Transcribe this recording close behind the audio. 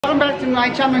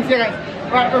watching my channel and series.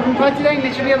 We're at Urban Putt today and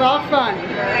it should be a lot of fun.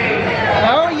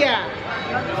 Oh yeah.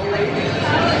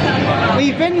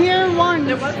 We've been here once.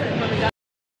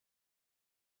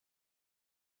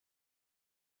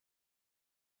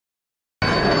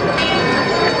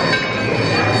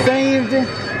 Saved.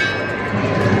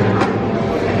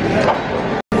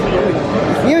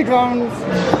 New drones.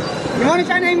 You want to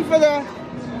try aiming for the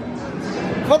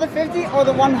 50 or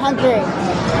the 100?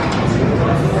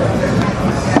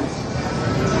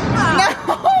 No!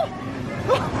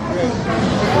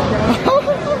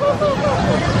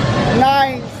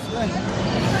 Nice.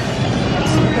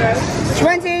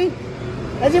 20.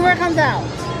 Let's see where it comes out.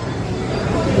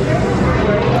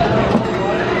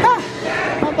 Ah,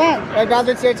 not bad. Right,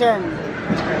 brother, it's your turn. Here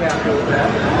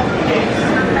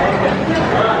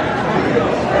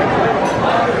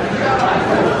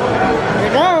we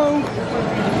go.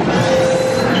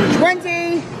 20.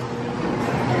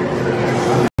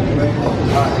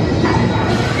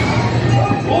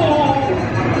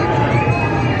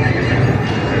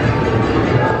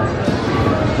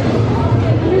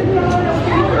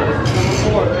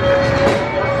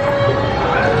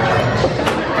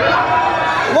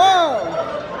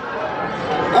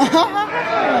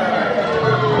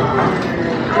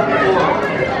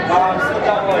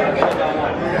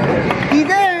 He's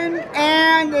in,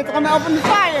 and it's gonna open the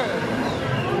fire.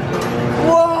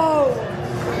 Whoa!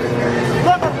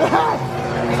 Look at that!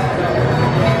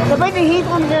 The big heat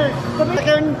on here. The big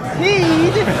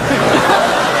heat.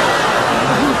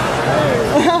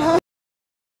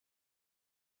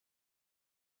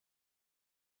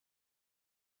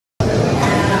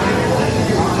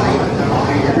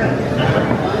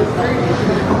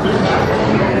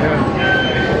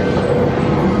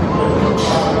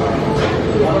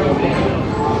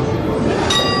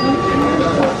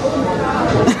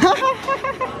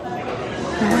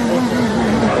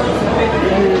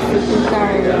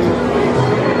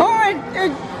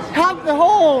 The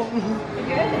hole.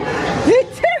 Me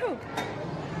too.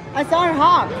 I saw it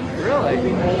hop. Really?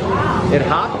 It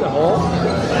hopped the hole?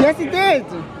 Yes, it did.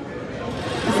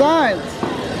 I saw it.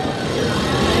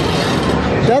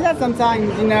 Does that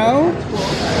sometimes, you know?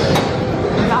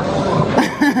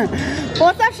 Well,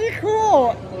 it's actually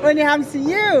cool when it happens to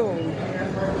you.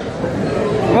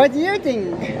 What do you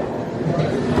think?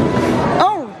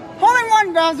 Oh, hole in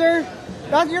one, Bowser.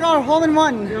 Bowser, you got a hole in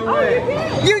one. No way.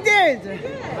 Oh, you did.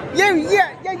 Yeah,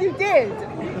 you did.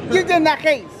 You did in that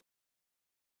case.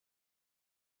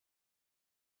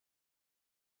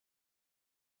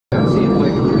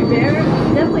 There,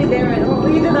 definitely there. Well,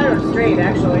 you and I are straight,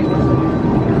 actually.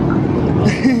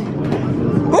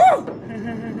 Woo!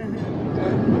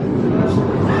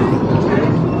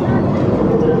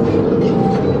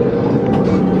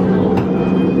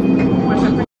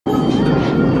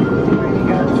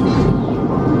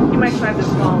 You might try the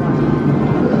small one.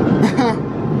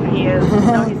 He is.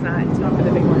 No, he's not. He's going for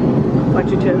the big one. Watch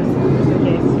your toes, just in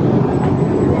case.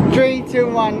 3,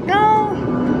 2, 1, go!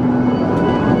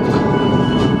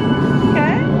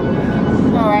 Okay.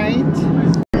 Alright.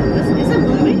 Is it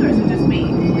moving or is it just me?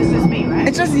 It's just me, right?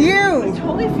 It's just you! It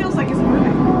totally feels like it's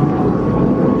moving.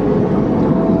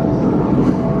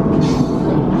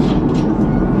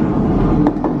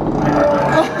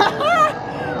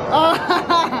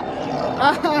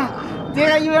 Did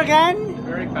I you again?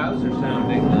 Very Bowser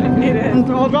sounding like It is.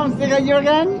 Hold on, did I you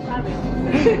again?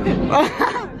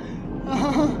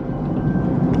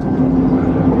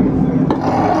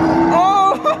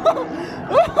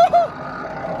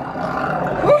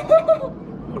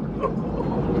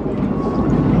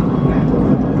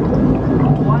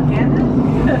 One-handed?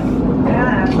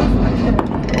 Yeah.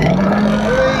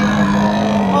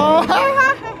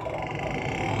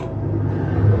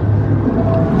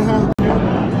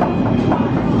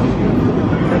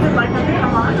 Does it light up to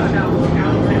come on or no?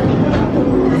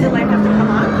 Does it light up to come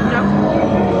on? No?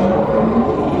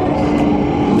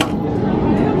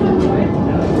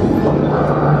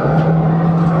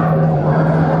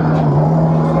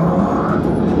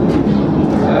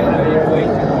 you're way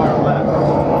too far left.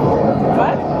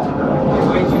 What? You're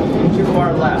way too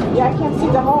far left. Yeah, I can't see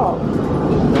the hole.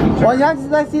 Well, you have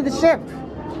to see the ship.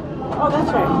 Oh,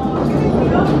 that's right.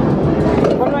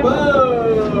 What do I do?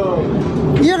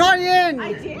 Whoa! You got in!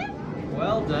 I did?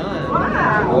 Well done.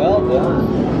 Wow. Well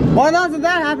done. Why isn't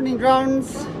that happening,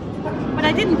 drones? But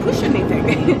I didn't push anything.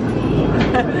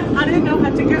 I didn't know how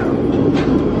to go.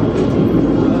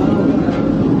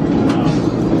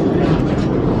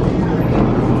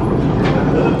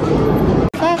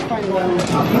 That's fine though.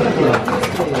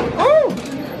 Oh!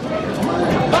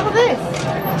 Look at this!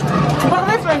 Look at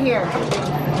this right here!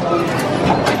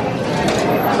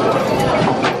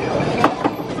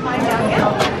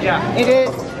 It is.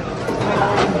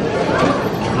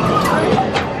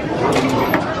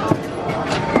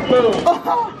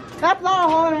 Oh, that's not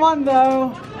a hole in one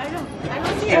though. I don't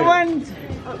see It it. went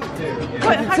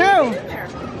What? How did you get in there?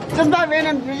 just by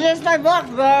random, just by luck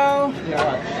though.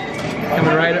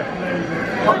 Coming right up.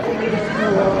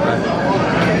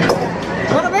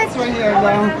 Look at this right here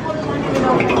though.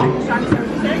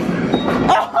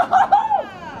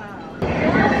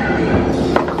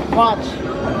 Watch.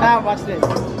 Now watch this.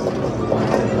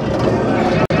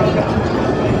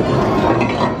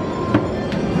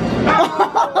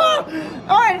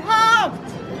 Oh, it hopped!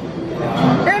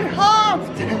 It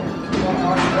hopped!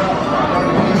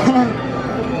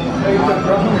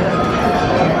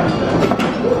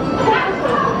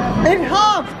 It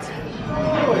hopped!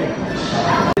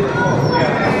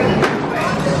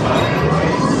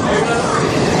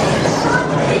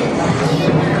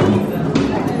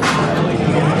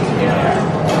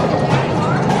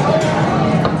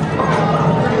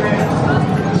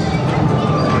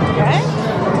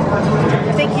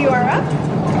 I think you are up.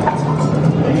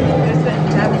 Just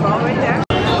that ball right there.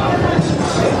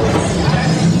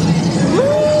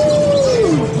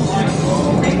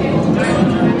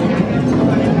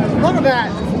 Look at that!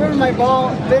 It's moving my ball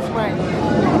this way.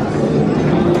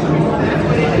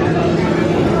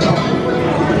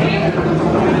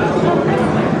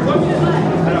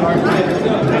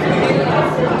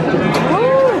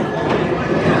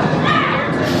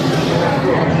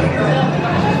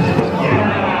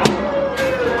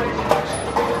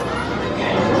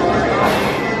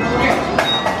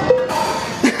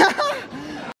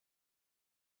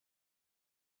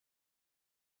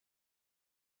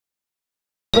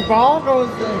 The ball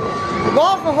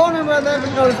for hole number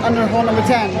 11 goes under hole number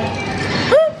 10.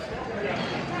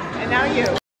 And now you.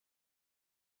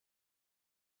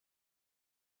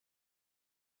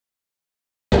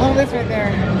 Look at this right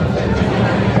there.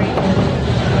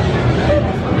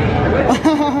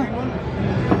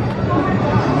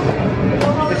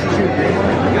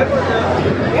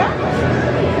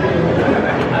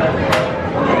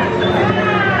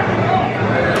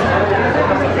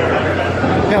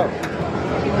 Go.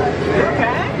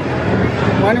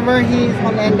 Wonder where he's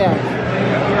on the end up.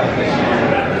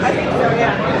 I think so,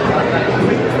 yeah.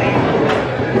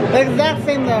 The exact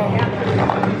same though.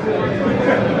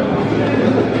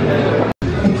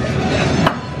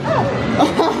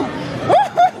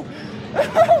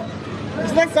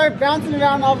 Just like start bouncing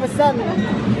around all of a sudden.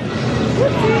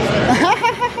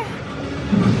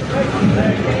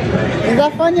 Is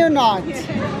that funny or not?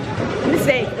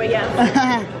 Mistake, but yeah.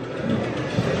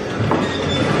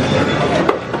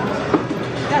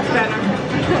 That's better.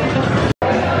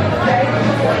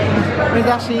 It's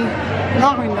actually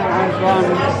not going down as wrong.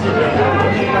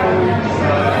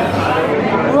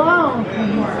 Wow!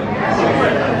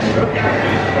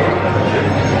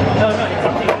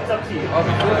 It's up to you.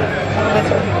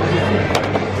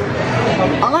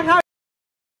 I like how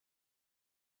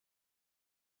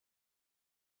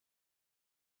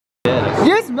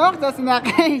you smoked us in that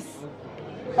case.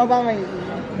 Oh, by the way.